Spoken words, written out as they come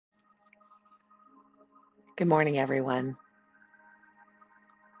Good morning, everyone.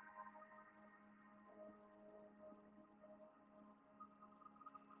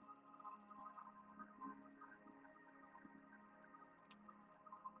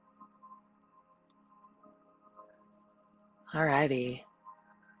 All righty.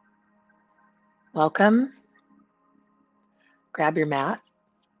 Welcome. Grab your mat,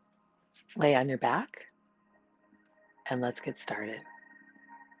 lay on your back, and let's get started.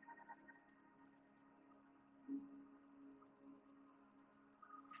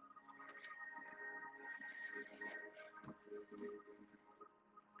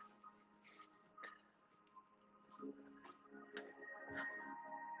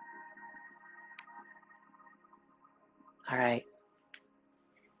 All right.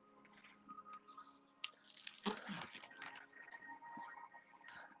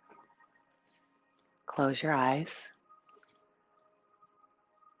 Close your eyes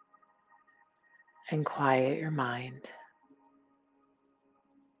and quiet your mind.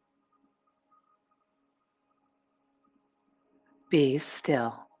 Be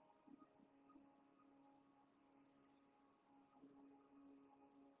still.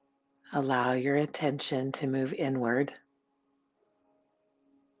 Allow your attention to move inward.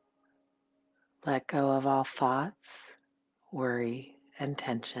 Let go of all thoughts, worry, and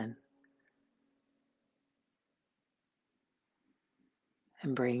tension,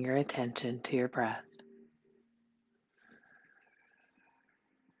 and bring your attention to your breath.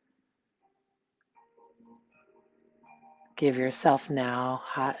 Give yourself now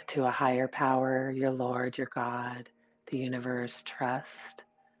to a higher power, your Lord, your God, the universe. Trust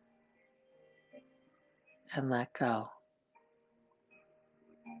and let go.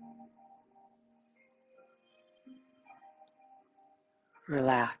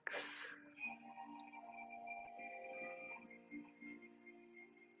 Relax.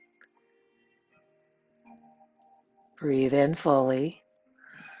 Breathe in fully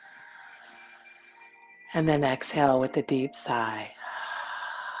and then exhale with a deep sigh.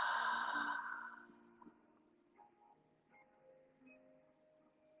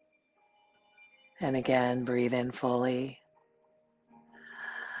 And again, breathe in fully,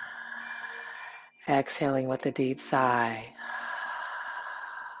 exhaling with a deep sigh,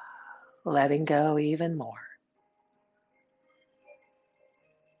 letting go even more.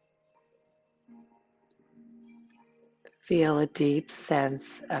 Feel a deep sense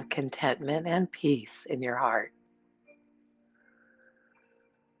of contentment and peace in your heart.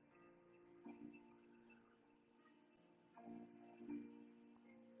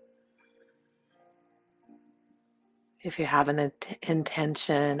 If you have an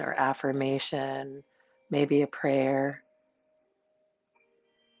intention or affirmation, maybe a prayer,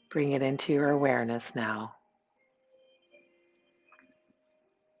 bring it into your awareness now.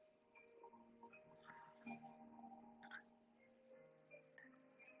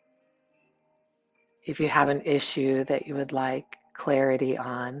 If you have an issue that you would like clarity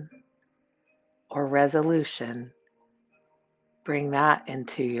on or resolution, bring that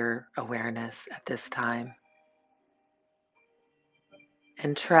into your awareness at this time.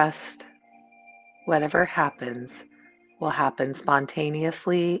 And trust whatever happens will happen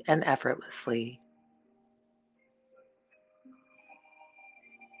spontaneously and effortlessly.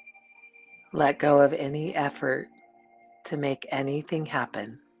 Let go of any effort to make anything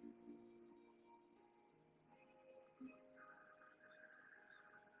happen.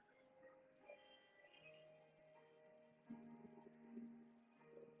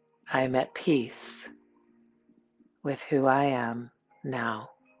 I am at peace with who I am now.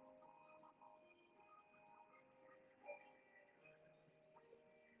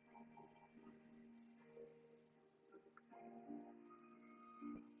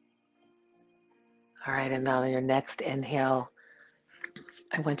 All right, and now on your next inhale,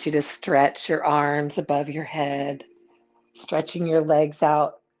 I want you to stretch your arms above your head, stretching your legs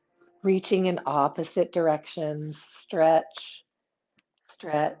out, reaching in opposite directions. Stretch,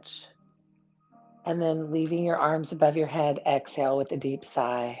 stretch, and then leaving your arms above your head. Exhale with a deep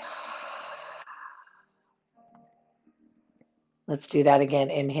sigh. Let's do that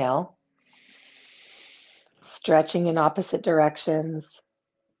again. Inhale, stretching in opposite directions.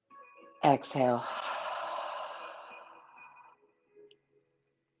 Exhale.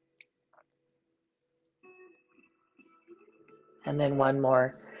 And then one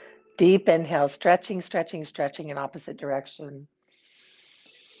more. Deep inhale, stretching, stretching, stretching in opposite direction.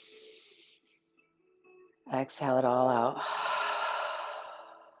 Exhale it all out.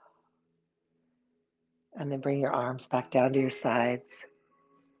 And then bring your arms back down to your sides.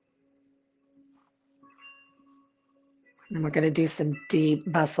 And we're going to do some deep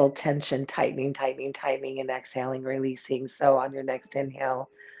muscle tension, tightening, tightening, tightening, and exhaling, releasing. So on your next inhale,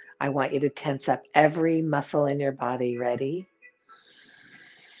 I want you to tense up every muscle in your body. Ready?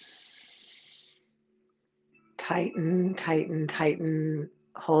 Tighten, tighten, tighten.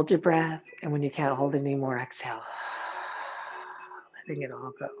 Hold your breath. And when you can't hold it anymore, exhale. Letting it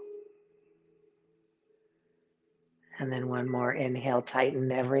all go. And then one more inhale,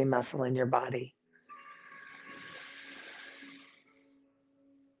 tighten every muscle in your body.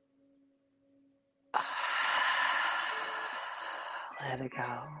 Let it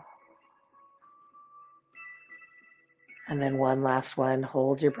go. And then one last one.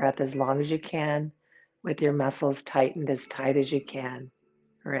 Hold your breath as long as you can with your muscles tightened as tight as you can.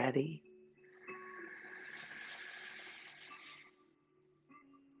 Ready?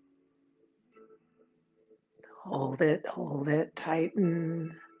 Hold it,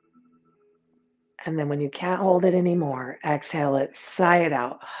 tighten. And then when you can't hold it anymore, exhale it, sigh it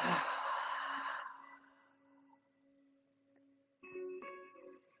out.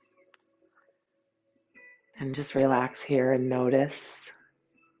 And just relax here and notice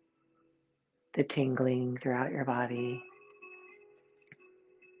the tingling throughout your body.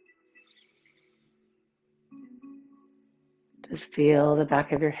 Just feel the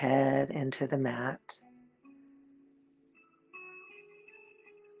back of your head into the mat,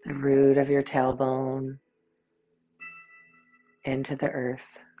 the root of your tailbone into the earth.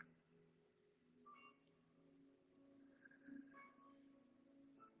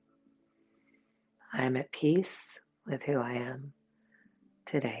 I am at peace with who I am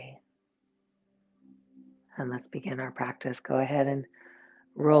today. And let's begin our practice. Go ahead and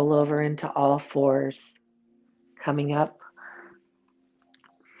roll over into all fours, coming up,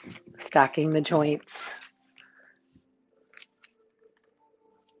 stacking the joints,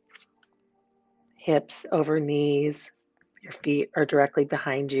 hips over knees. Your feet are directly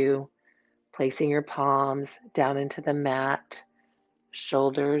behind you, placing your palms down into the mat,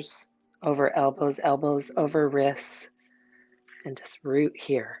 shoulders over elbows, elbows over wrists, and just root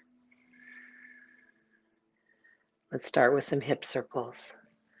here. Let's start with some hip circles.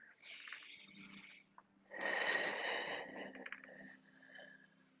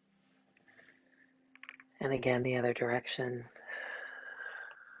 And again, the other direction.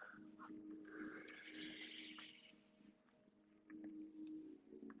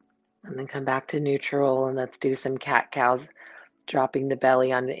 And then come back to neutral, and let's do some cat cows, dropping the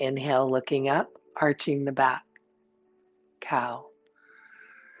belly on the inhale, looking up, arching the back. Cow.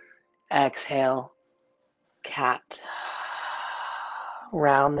 Exhale, cat.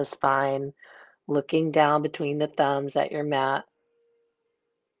 Round the spine, looking down between the thumbs at your mat.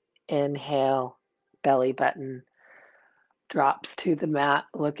 Inhale, belly button drops to the mat,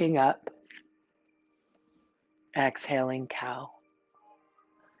 looking up. Exhaling, cow.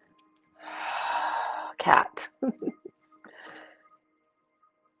 Cat.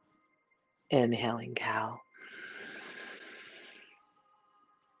 Inhaling, cow.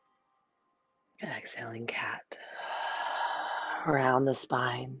 Exhaling, cat. Around the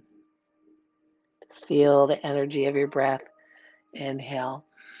spine. Just feel the energy of your breath. Inhale.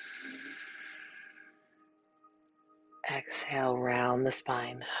 Exhale, round the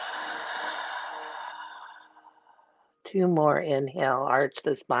spine. Two more. Inhale, arch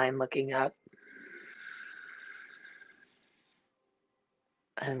the spine, looking up.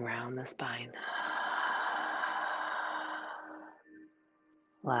 And round the spine.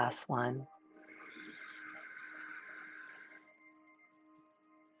 Last one.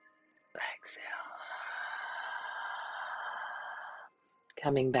 Exhale.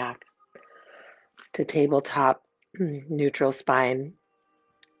 Coming back to tabletop, neutral spine.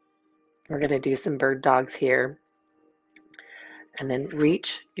 We're going to do some bird dogs here. And then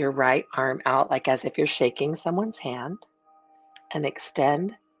reach your right arm out like as if you're shaking someone's hand. And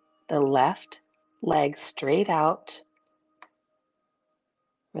extend the left leg straight out.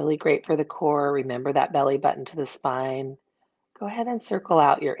 Really great for the core. Remember that belly button to the spine. Go ahead and circle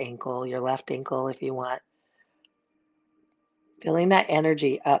out your ankle, your left ankle if you want. Feeling that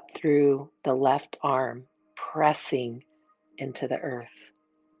energy up through the left arm, pressing into the earth.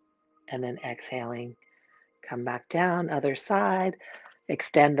 And then exhaling, come back down, other side.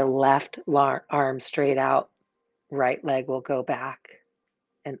 Extend the left arm straight out. Right leg will go back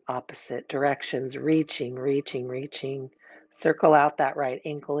in opposite directions, reaching, reaching, reaching. Circle out that right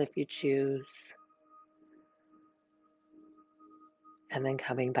ankle if you choose. And then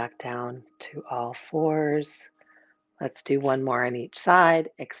coming back down to all fours. Let's do one more on each side,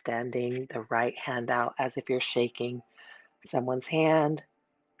 extending the right hand out as if you're shaking someone's hand.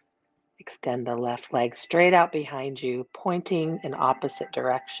 Extend the left leg straight out behind you, pointing in opposite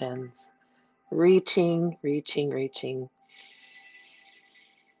directions. Reaching, reaching, reaching.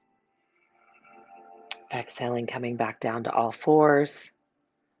 Exhaling, coming back down to all fours.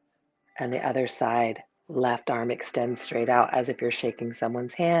 And the other side, left arm extends straight out as if you're shaking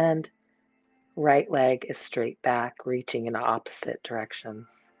someone's hand. Right leg is straight back, reaching in opposite directions.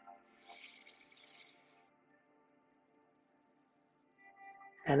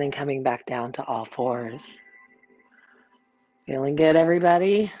 And then coming back down to all fours. Feeling good,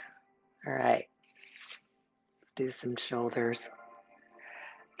 everybody? All right. Let's do some shoulders.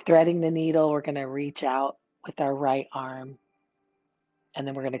 Threading the needle, we're going to reach out with our right arm. And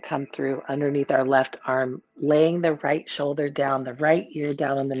then we're going to come through underneath our left arm, laying the right shoulder down, the right ear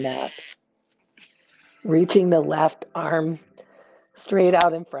down on the mat. Reaching the left arm straight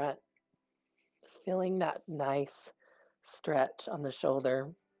out in front. Just feeling that nice stretch on the shoulder.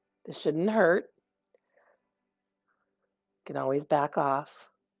 This shouldn't hurt. You can always back off.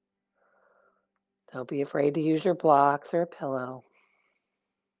 Don't be afraid to use your blocks or a pillow.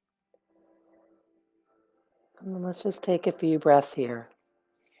 And then let's just take a few breaths here.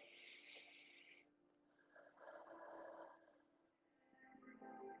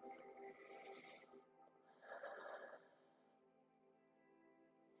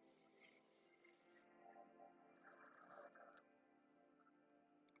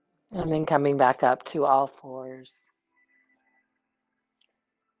 And then coming back up to all fours.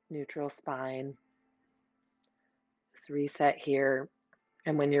 Neutral spine. Just reset here.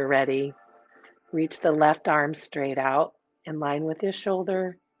 And when you're ready, reach the left arm straight out in line with your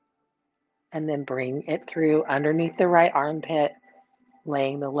shoulder. And then bring it through underneath the right armpit,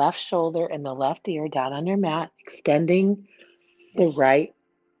 laying the left shoulder and the left ear down on your mat, extending the right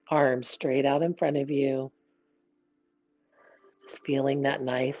arm straight out in front of you. Just feeling that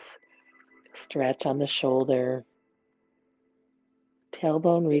nice stretch on the shoulder.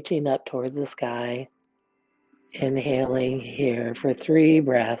 Tailbone reaching up towards the sky. Inhaling here for 3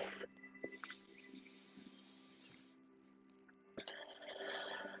 breaths.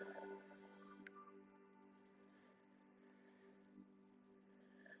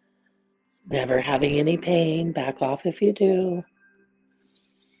 Never having any pain. Back off if you do.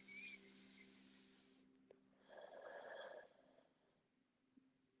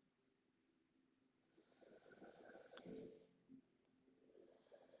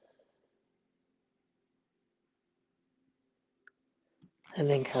 And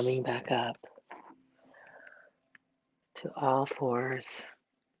then coming back up to all fours.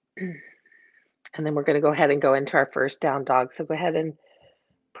 And then we're going to go ahead and go into our first down dog. So go ahead and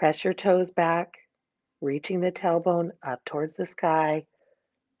press your toes back, reaching the tailbone up towards the sky,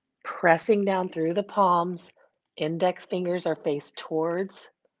 pressing down through the palms. Index fingers are faced towards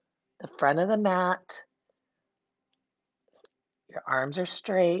the front of the mat. Your arms are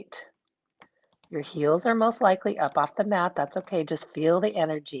straight. Your heels are most likely up off the mat. That's okay. Just feel the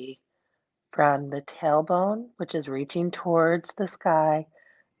energy from the tailbone, which is reaching towards the sky,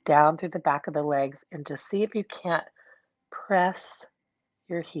 down through the back of the legs, and just see if you can't press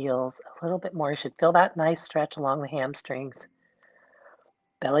your heels a little bit more. You should feel that nice stretch along the hamstrings.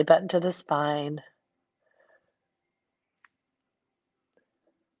 Belly button to the spine.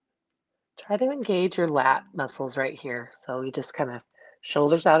 Try to engage your lat muscles right here. So you just kind of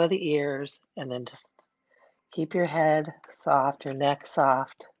shoulders out of the ears, and then just keep your head soft, your neck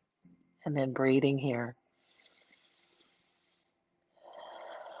soft, and then breathing here.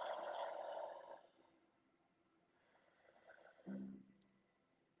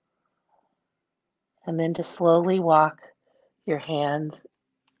 And then just slowly walk your hands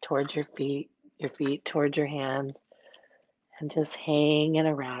towards your feet towards your hands, and just hang in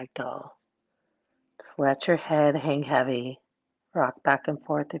a ragdoll. Just let your head hang heavy. Rock back and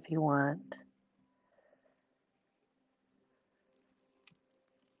forth if you want.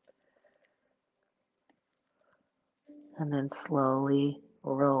 And then slowly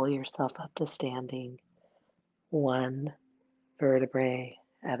roll yourself up to standing, one vertebrae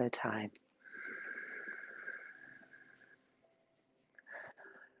at a time.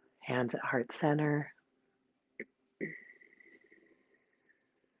 Hands at heart center.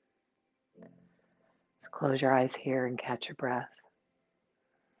 Just close your eyes here and catch your breath.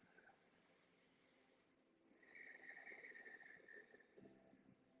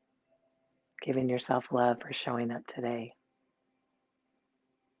 Giving yourself love for showing up today.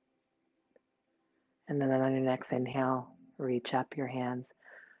 And then on your next inhale, reach up your hands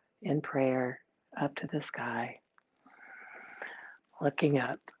in prayer up to the sky, looking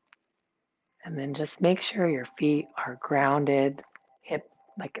up. And then just make sure your feet are grounded, hip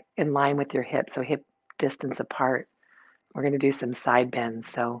like in line with your hip, so hip distance apart. We're going to do some side bends.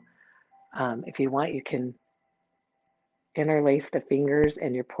 So if you want, you can interlace the fingers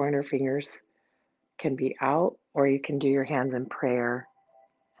and your pointer fingers can be out, or you can do your hands in prayer.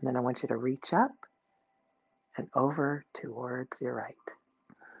 And then I want you to reach up and over towards your right.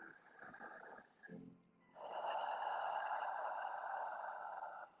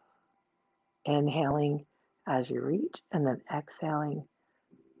 Inhaling as you reach, and then exhaling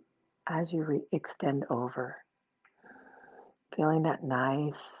as you extend over. Feeling that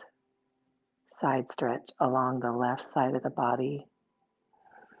nice side stretch along the left side of the body.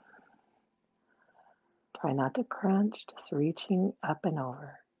 Try not to crunch, just reaching up and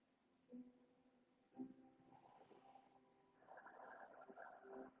over.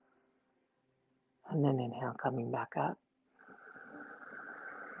 And then inhale, coming back up.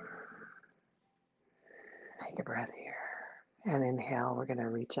 Take a breath here. And inhale, we're going to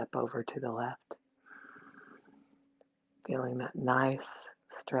reach up over to the left. Feeling that nice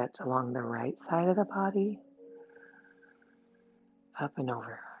stretch along the right side of the body. Up and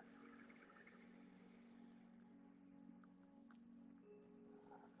over.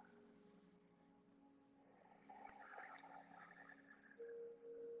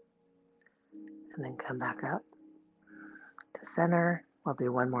 And then come back up to center. We'll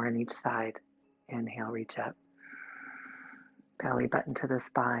do one more on each side. Inhale, reach up. Belly button to the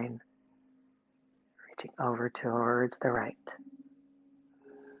spine. Reaching over towards the right.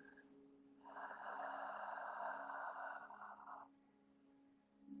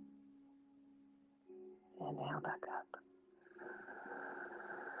 Inhale back up.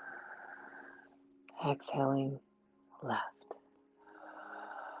 Exhaling left.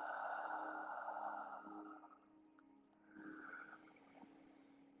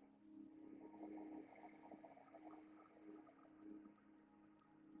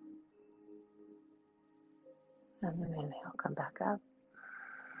 And then inhale, come back up.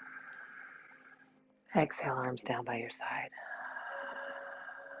 Exhale, arms down by your side.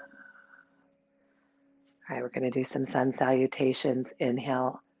 All right, we're going to do some sun salutations.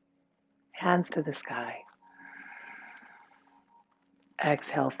 Inhale, hands to the sky.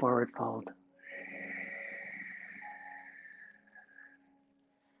 Exhale, forward fold.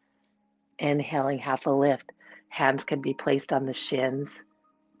 Inhaling, half a lift. Hands can be placed on the shins,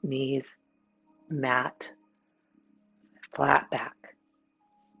 knees, mat, flat back.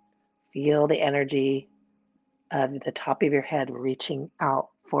 Feel the energy of the top of your head reaching out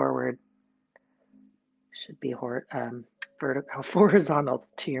forward. Should be vertical, horizontal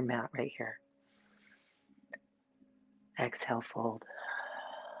to your mat right here. Exhale, fold.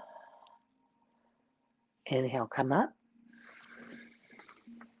 Inhale, come up.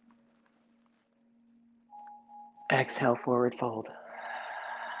 Exhale, forward fold.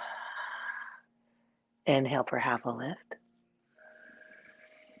 Inhale for half a lift.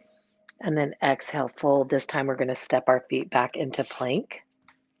 And then exhale, fold. This time we're going to step our feet back into plank.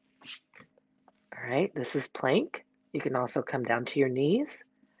 All right, this is plank. You can also come down to your knees.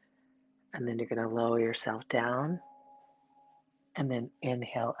 And then you're going to lower yourself down. And then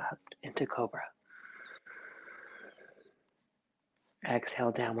inhale up into cobra.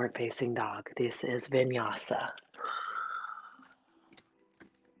 Exhale, downward facing dog. This is vinyasa.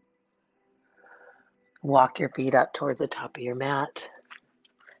 Walk your feet up towards the top of your mat.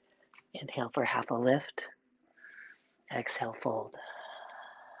 Inhale for half a lift. Exhale, fold.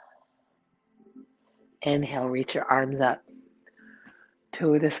 Inhale, reach your arms up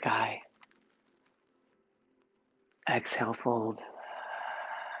to the sky. Exhale, fold.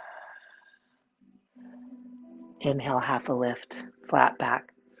 Inhale, half a lift, flat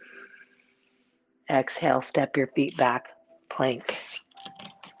back. Exhale, step your feet back, plank.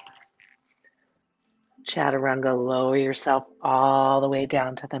 Chaturanga, lower yourself all the way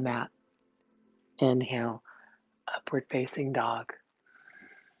down to the mat. Inhale, upward facing dog.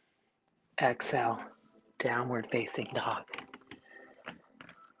 Exhale, downward facing dog.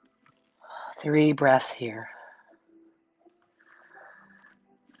 3 breaths here.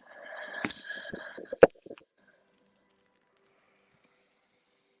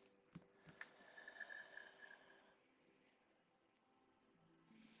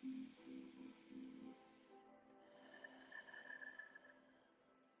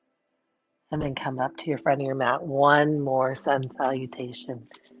 And then come up to your front of your mat. One more sun salutation.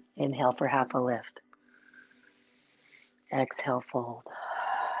 Inhale for half a lift. Exhale, fold.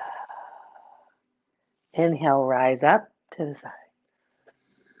 Inhale, rise up to the side.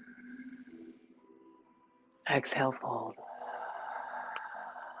 Exhale, fold.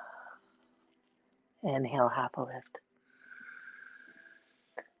 Inhale, half a lift.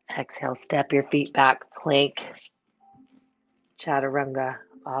 Exhale, step your feet back, plank, chaturanga,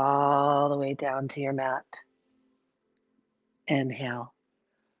 all the way down to your mat. Inhale,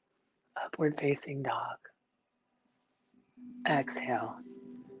 upward facing dog. Exhale,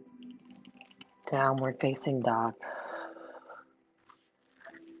 downward facing dog.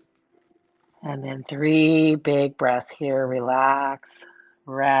 And then 3 big breaths here. Relax,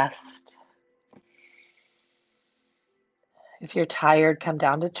 rest. If you're tired, come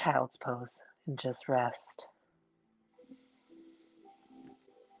down to child's pose and just rest.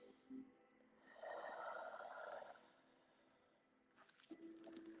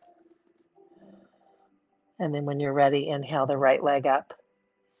 And then when you're ready, inhale the right leg up.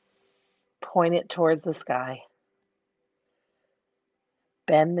 Point it towards the sky.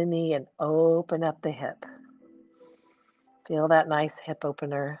 Bend the knee and open up the hip. Feel that nice hip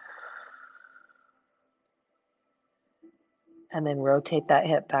opener. And then rotate that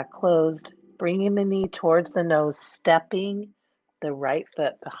hip back closed, bringing the knee towards the nose, stepping the right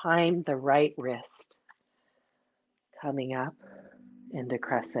foot behind the right wrist. Coming up into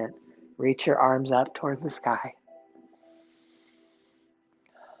crescent. Reach your arms up towards the sky.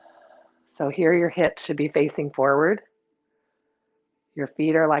 So here your hips should be facing forward. Your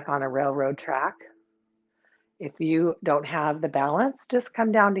feet are like on a railroad track. If you don't have the balance, just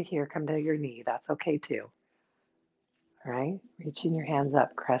come down to here, come to your knee. That's okay too. All right, reaching your hands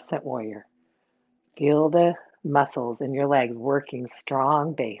up, crescent warrior. Feel the muscles in your legs working,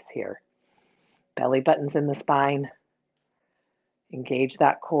 strong base here. Belly button's in the spine. Engage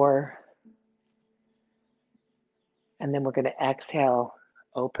that core. And then we're going to exhale,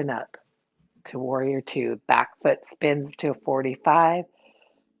 open up to warrior 2. Back foot spins to a 45.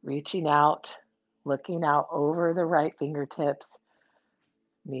 Reaching out, looking out over the right fingertips.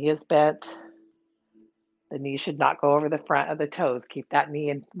 Knee is bent. The knee should not go over the front of the toes. Keep that knee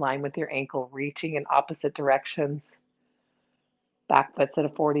in line with your ankle, reaching in opposite directions. Back foot's at a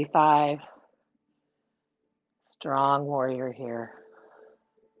 45. Strong warrior here.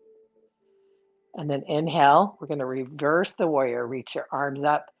 And then inhale, we're going to reverse the warrior. Reach your arms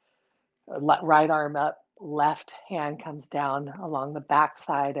up, right arm up, left hand comes down along the back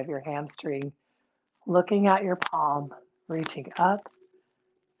side of your hamstring, looking at your palm, reaching up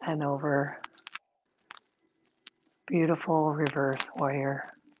and over. Beautiful reverse warrior.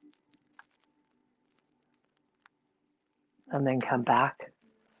 And then come back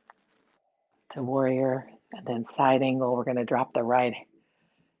to warrior, and then side angle. We're going to drop the right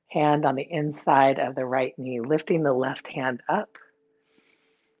hand on the inside of the right knee, lifting the left hand up.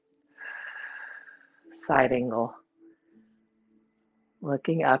 Side angle.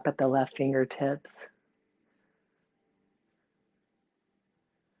 Looking up at the left fingertips.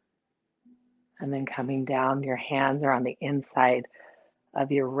 And then coming down, your hands are on the inside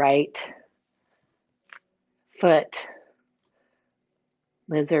of your right foot.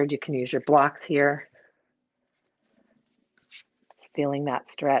 Lizard, you can use your blocks here. Just feeling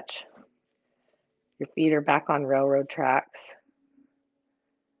that stretch. Your feet are back on railroad tracks.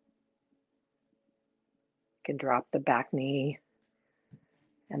 You can drop the back knee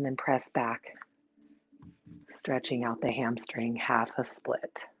and then press back, stretching out the hamstring, half a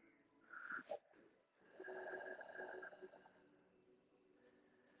split.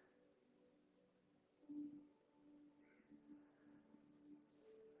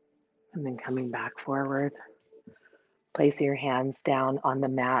 And then coming back forward, placing your hands down on the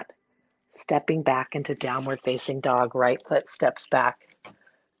mat, stepping back into downward facing dog. Right foot steps back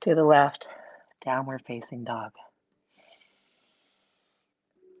to the left, downward facing dog.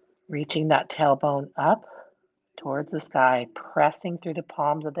 Reaching that tailbone up towards the sky, pressing through the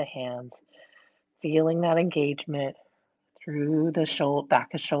palms of the hands, feeling that engagement through the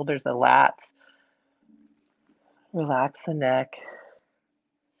back of shoulders, the lats. Relax the neck.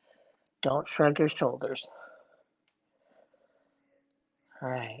 Don't shrug your shoulders. All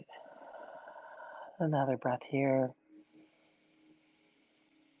right. Another breath here.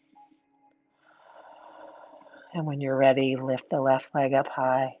 And when you're ready, lift the left leg up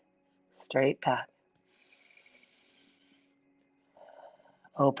high, straight back.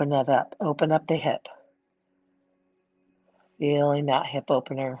 Open it up. Open up the hip. Feeling that hip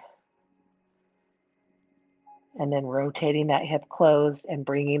opener. And then rotating that hip closed and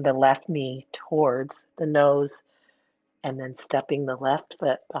bringing the left knee towards the nose. And then stepping the left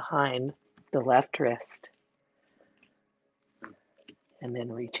foot behind the left wrist. And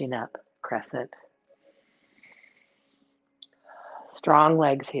then reaching up, crescent. Strong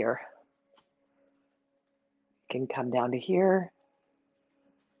legs here. You can come down to here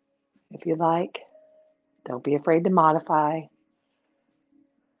if you like. Don't be afraid to modify.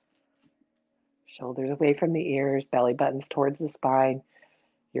 Shoulders away from the ears, belly buttons towards the spine.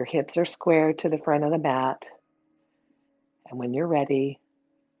 Your hips are squared to the front of the mat. And when you're ready,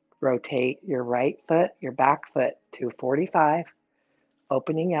 rotate your right foot, your back foot to 45,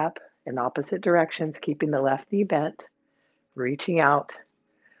 opening up in opposite directions, keeping the left knee bent, reaching out,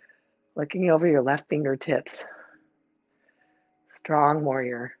 looking over your left fingertips. Strong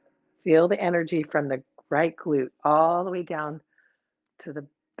warrior. Feel the energy from the right glute all the way down to the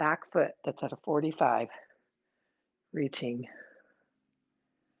back foot that's at a 45, reaching.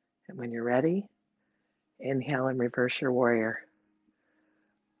 And when you're ready, inhale and reverse your warrior.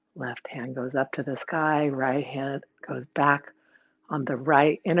 Left hand goes up to the sky, right hand goes back on the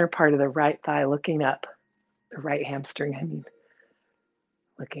right inner part of the right thigh, looking up, the right hamstring,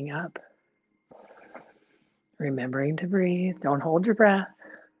 looking up. Remembering to breathe, don't hold your breath.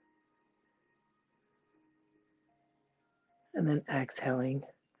 And then exhaling,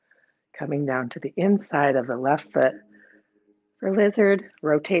 coming down to the inside of the left foot. For lizard,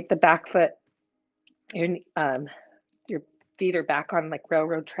 rotate the back foot. Your feet are back on like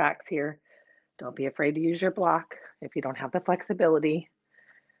railroad tracks here. Don't be afraid to use your block if you don't have the flexibility.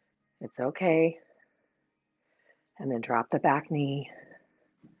 It's okay. And then drop the back knee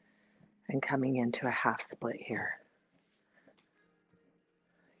and coming into a half split here.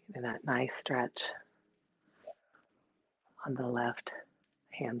 And that nice stretch on the left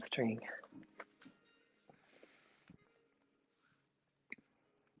hamstring.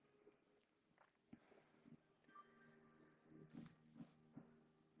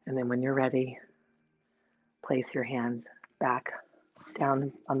 And then when you're ready, place your hands back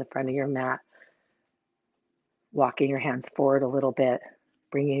down on the front of your mat, walking your hands forward a little bit,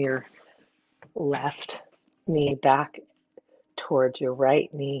 bringing your left knee back towards your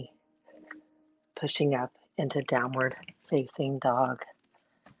right knee, pushing up into downward facing dog.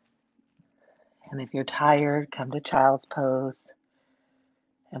 And if you're tired, come to child's pose,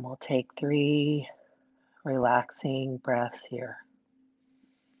 and we'll take 3 relaxing breaths here.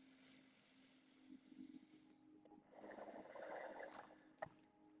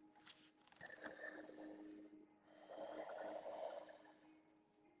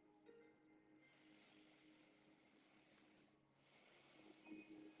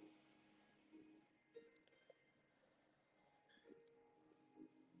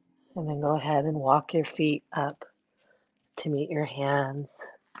 And then go ahead and walk your feet up to meet your hands.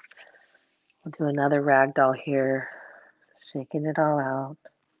 We'll do another ragdoll here, shaking it all out.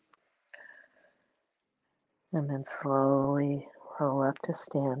 And then slowly roll up to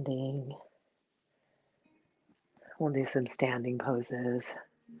standing. We'll do some standing poses.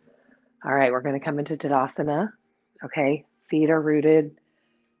 All right, we're going to come into Tadasana. Okay, feet are rooted,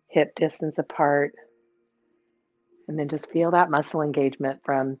 hip distance apart. And then just feel that muscle engagement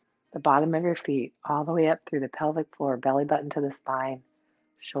from the bottom of your feet all the way up through the pelvic floor, belly button to the spine,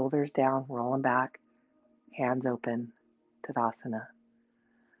 shoulders down, rolling back, hands open, Tadasana.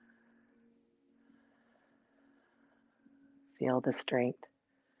 Feel the strength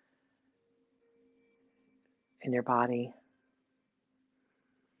in your body.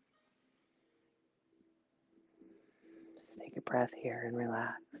 Just take a breath here and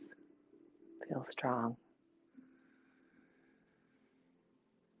relax. Feel strong.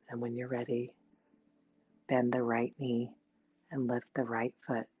 And when you're ready, bend the right knee and lift the right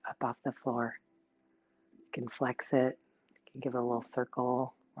foot up off the floor. You can flex it. You can give it a little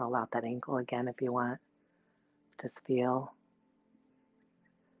circle. Roll out that ankle again if you want. Just feel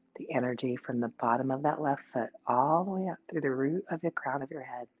the energy from the bottom of that left foot all the way up through the root of the crown of your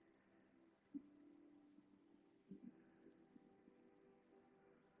head.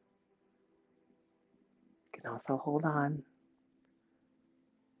 You can also hold on.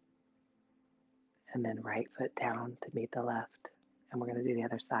 And then right foot down to meet the left. And we're going to do the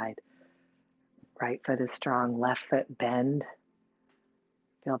other side. Right foot is strong, left foot bend.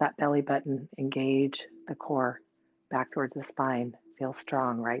 Feel that belly button engage the core back towards the spine. Feel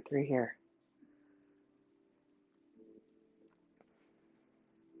strong right through here.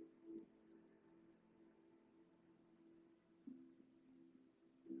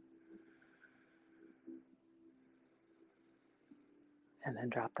 And then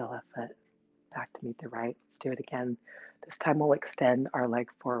drop the left foot back to meet the right. Let's do it again. This time we'll extend our leg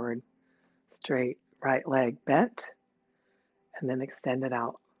forward, straight, right leg bent, and then extend it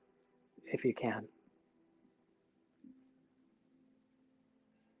out if you can.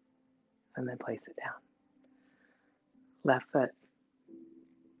 And then place it down. Left foot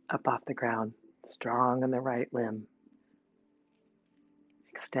up off the ground, strong in the right limb.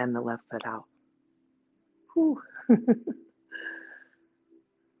 Extend the left foot out. Whew.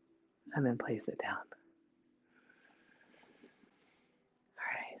 and then place it down. All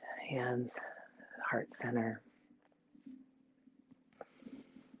right, hands, heart center.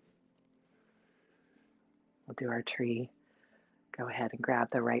 We'll do our tree. Go ahead and grab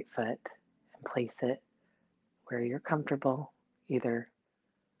the right foot and place it where you're comfortable, either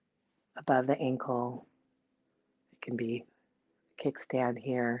above the ankle. It can be a kickstand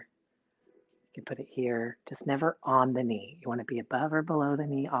here. You can put it here, just never on the knee. You want to be above or below the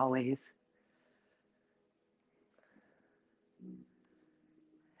knee always.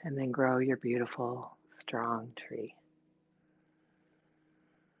 And then grow your beautiful, strong tree.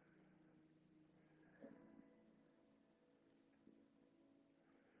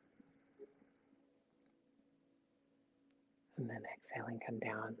 And then exhaling, come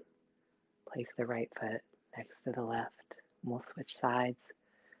down. Place the right foot next to the left. And we'll switch sides.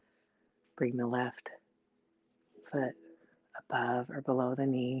 Bring the left foot above or below the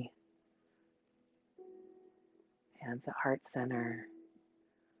knee. Hands at heart center.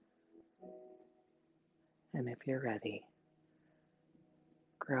 And if you're ready,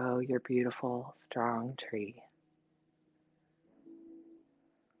 grow your beautiful, strong tree.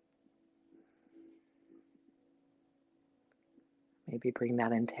 Maybe bring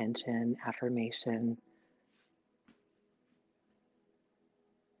that intention, affirmation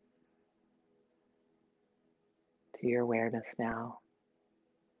to your awareness now.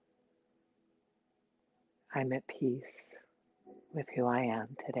 I'm at peace with who I am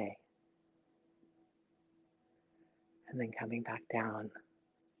today. And then coming back down,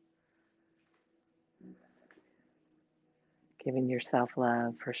 giving yourself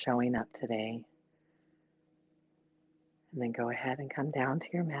love for showing up today. And then go ahead and come down to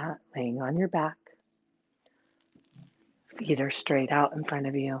your mat, laying on your back. Feet are straight out in front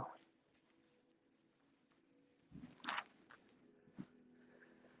of you.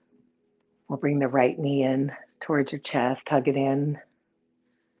 We'll bring the right knee in towards your chest, hug it in.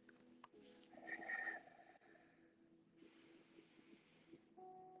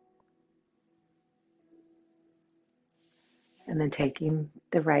 And then taking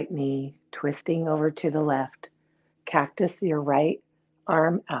the right knee, twisting over to the left, cactus your right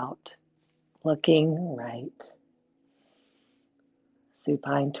arm out, looking right.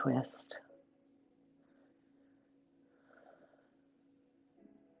 Supine twist.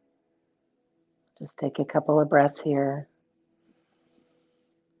 Just take a couple of breaths here.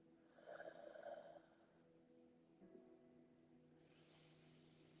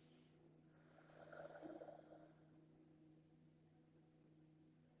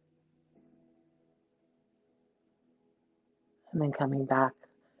 And then coming back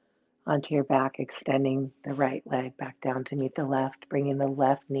onto your back, extending the right leg back down to meet the left, bringing the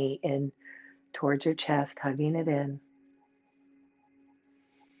left knee in towards your chest, hugging it in.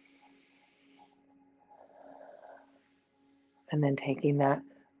 And then taking that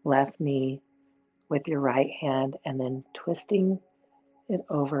left knee with your right hand and then twisting it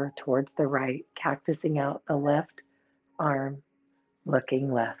over towards the right, cactusing out the left arm,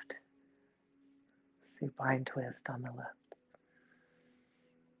 looking left. Supine twist on the left.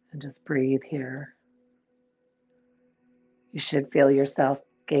 And just breathe here. You should feel yourself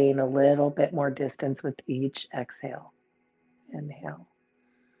gain a little bit more distance with each exhale. Inhale.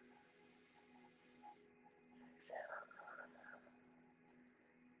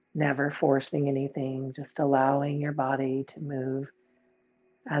 Never forcing anything, just allowing your body to move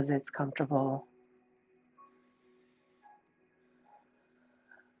as it's comfortable.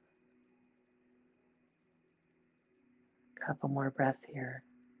 Couple more breaths here.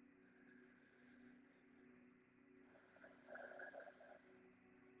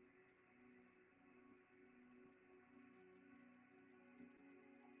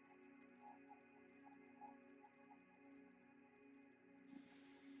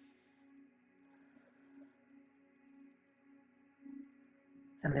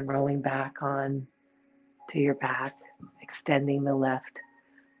 And then rolling back on to your back, extending the left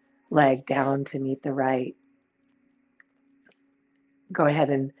leg down to meet the right. Go ahead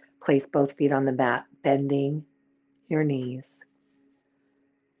and place both feet on the mat, bending your knees.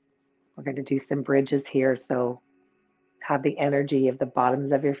 We're going to do some bridges here, so have the energy of the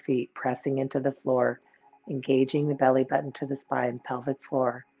bottoms of your feet pressing into the floor, engaging the belly button to the spine, pelvic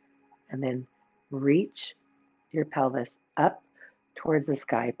floor, and then reach your pelvis up towards the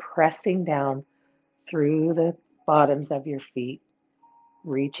sky, pressing down through the bottoms of your feet,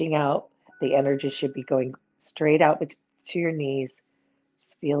 reaching out. The energy should be going straight out to your knees,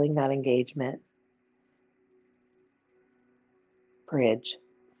 feeling that engagement. Bridge.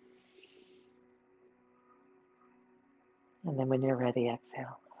 And then when you're ready,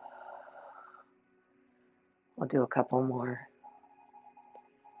 exhale. We'll do a couple more.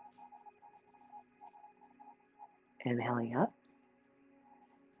 Inhaling up,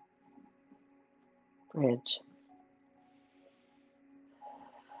 bridge.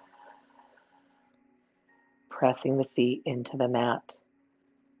 Pressing the feet into the mat,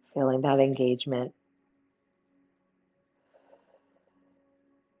 feeling that engagement.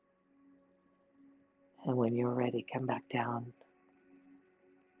 And when you're ready, come back down.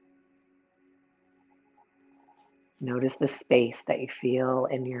 Notice the space that you feel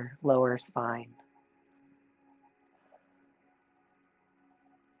in your lower spine.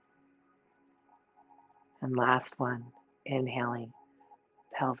 And last one, inhaling,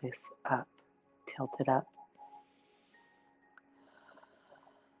 pelvis up, tilted up.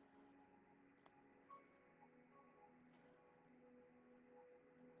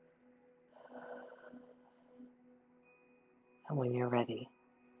 And when you're ready,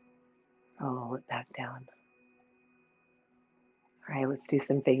 roll it back down. All right, let's do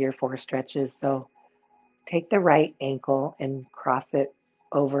some figure four stretches. So take the right ankle and cross it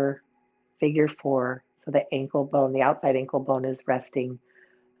over figure four. So the ankle bone, the outside ankle bone is resting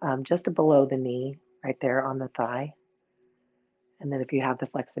just below the knee, right there on the thigh. And then if you have the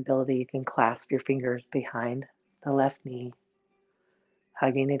flexibility, you can clasp your fingers behind the left knee,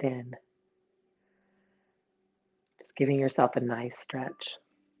 hugging it in. Just giving yourself a nice stretch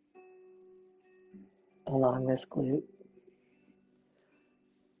along this glute.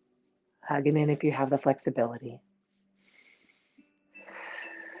 Hugging in if you have the flexibility.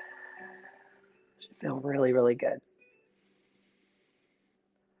 Should feel really, really good.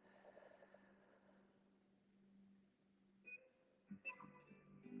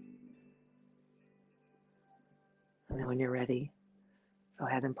 And then when you're ready, go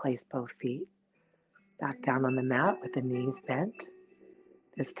ahead and place both feet back down on the mat with the knees bent.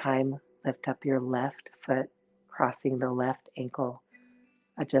 This time, lift up your left foot, crossing the left ankle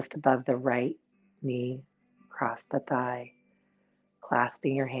just above the right knee, cross the thigh,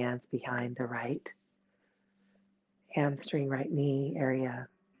 clasping your hands behind the right hamstring, right knee area,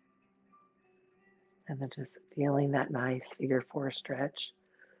 and then just feeling that nice figure four stretch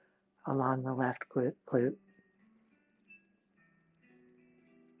along the left glute.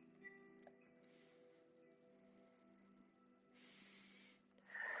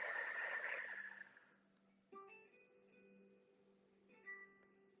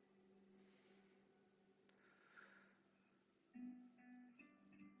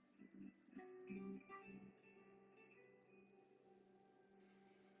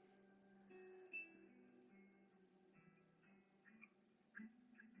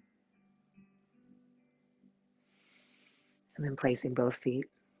 And then placing both feet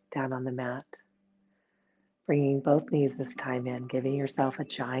down on the mat, bringing both knees this time in, giving yourself a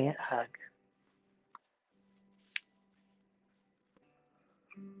giant hug.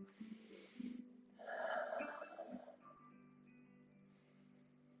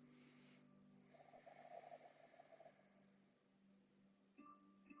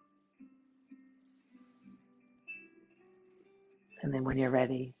 And then when you're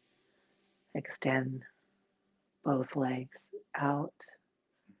ready, extend both legs out,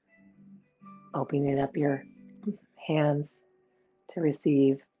 opening up your hands to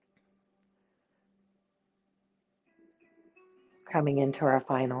receive, coming into our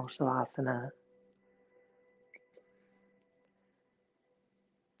final Shavasana.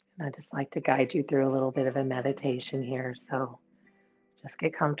 And I'd just like to guide you through a little bit of a meditation here. So just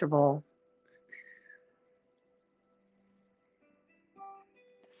get comfortable.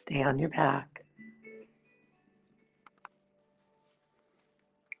 Stay on your back.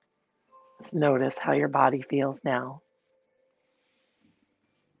 Just notice how your body feels now.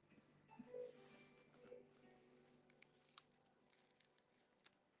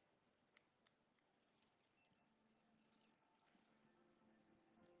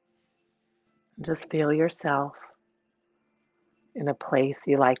 Just feel yourself in a place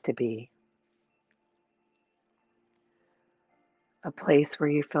you like to be. A place where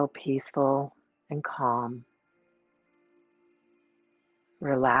you feel peaceful and calm,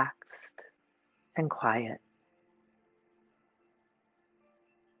 relaxed and quiet.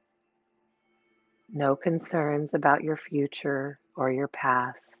 No concerns about your future or your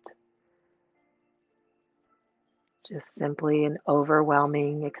past. Just simply an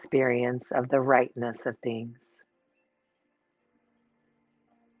overwhelming experience of the rightness of things.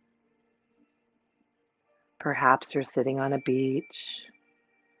 Perhaps you're sitting on a beach,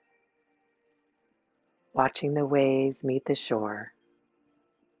 watching the waves meet the shore.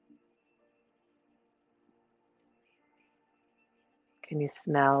 Can you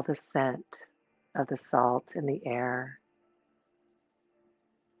smell the scent of the salt in the air.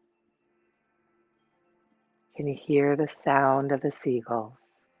 Can you hear the sound of the seagulls?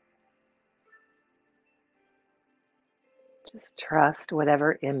 Just trust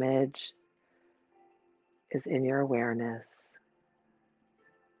whatever image is in your awareness.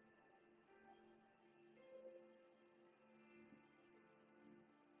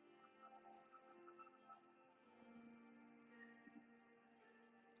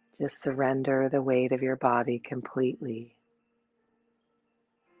 Just surrender the weight of your body completely.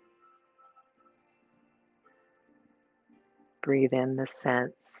 Breathe in the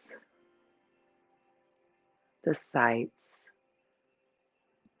scents, the sights,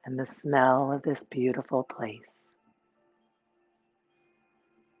 and the smell of this beautiful place.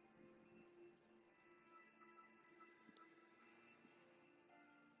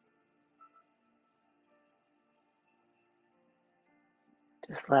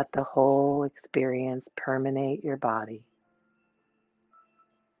 Just let the whole experience permeate your body,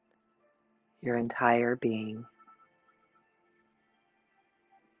 your entire being.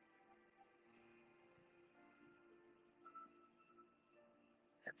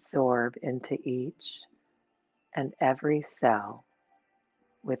 Absorb into each and every cell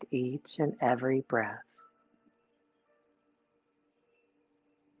with each and every breath.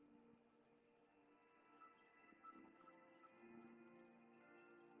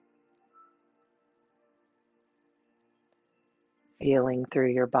 Feeling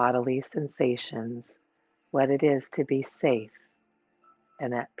through your bodily sensations what it is to be safe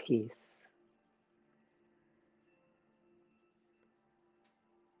and at peace.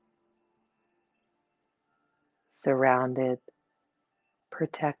 Surrounded,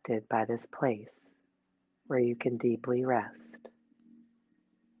 protected by this place where you can deeply rest.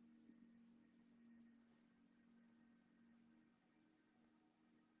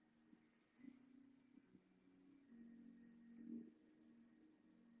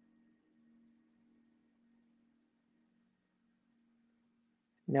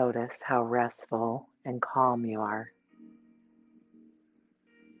 Notice how restful and calm you are.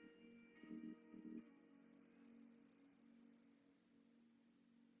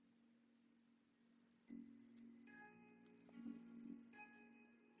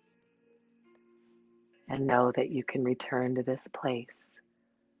 And know that you can return to this place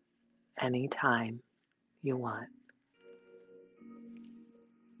anytime you want.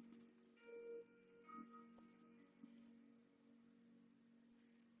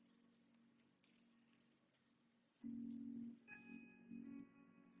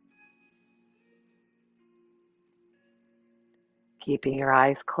 Keeping your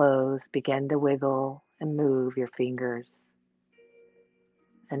eyes closed, begin to wiggle and move your fingers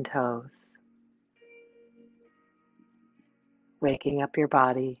and toes, waking up your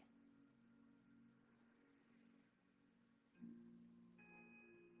body.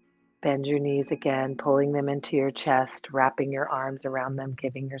 Bend your knees again, pulling them into your chest, wrapping your arms around them,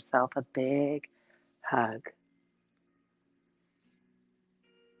 giving yourself a big hug.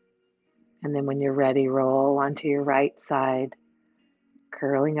 And then when you're ready, roll onto your right side,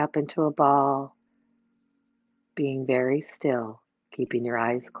 curling up into a ball, being very still, keeping your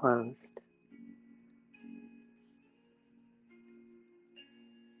eyes closed.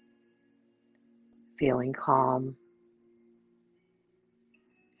 Feeling calm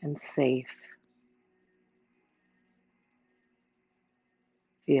and safe.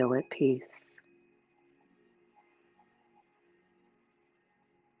 Feel at peace.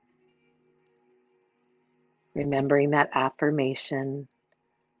 Remembering that affirmation,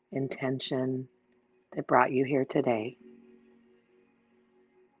 intention that brought you here today.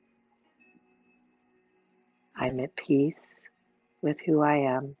 I'm at peace with who I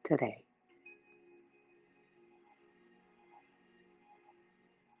am today.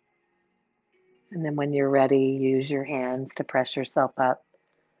 And then when you're ready, use your hands to press yourself up,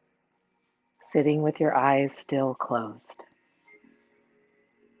 sitting with your eyes still closed.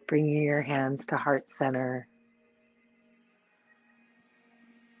 Bringing your hands to heart center.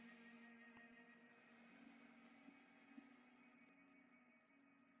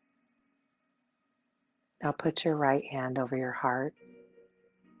 Now put your right hand over your heart.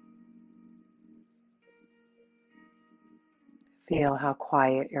 Feel how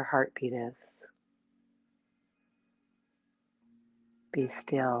quiet your heartbeat is. Be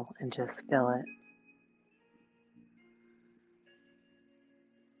still and just feel it.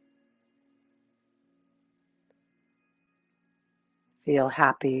 Feel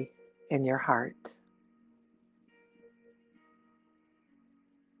happy in your heart.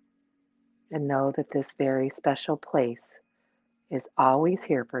 And know that this very special place is always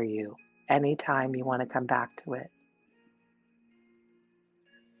here for you anytime you want to come back to it.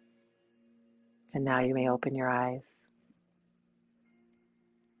 And now you may open your eyes.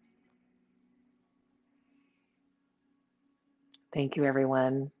 Thank you,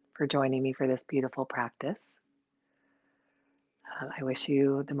 everyone, for joining me for this beautiful practice. I wish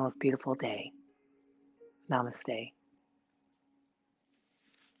you the most beautiful day. Namaste.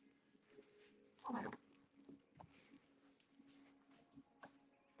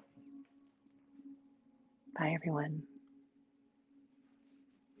 Bye, everyone.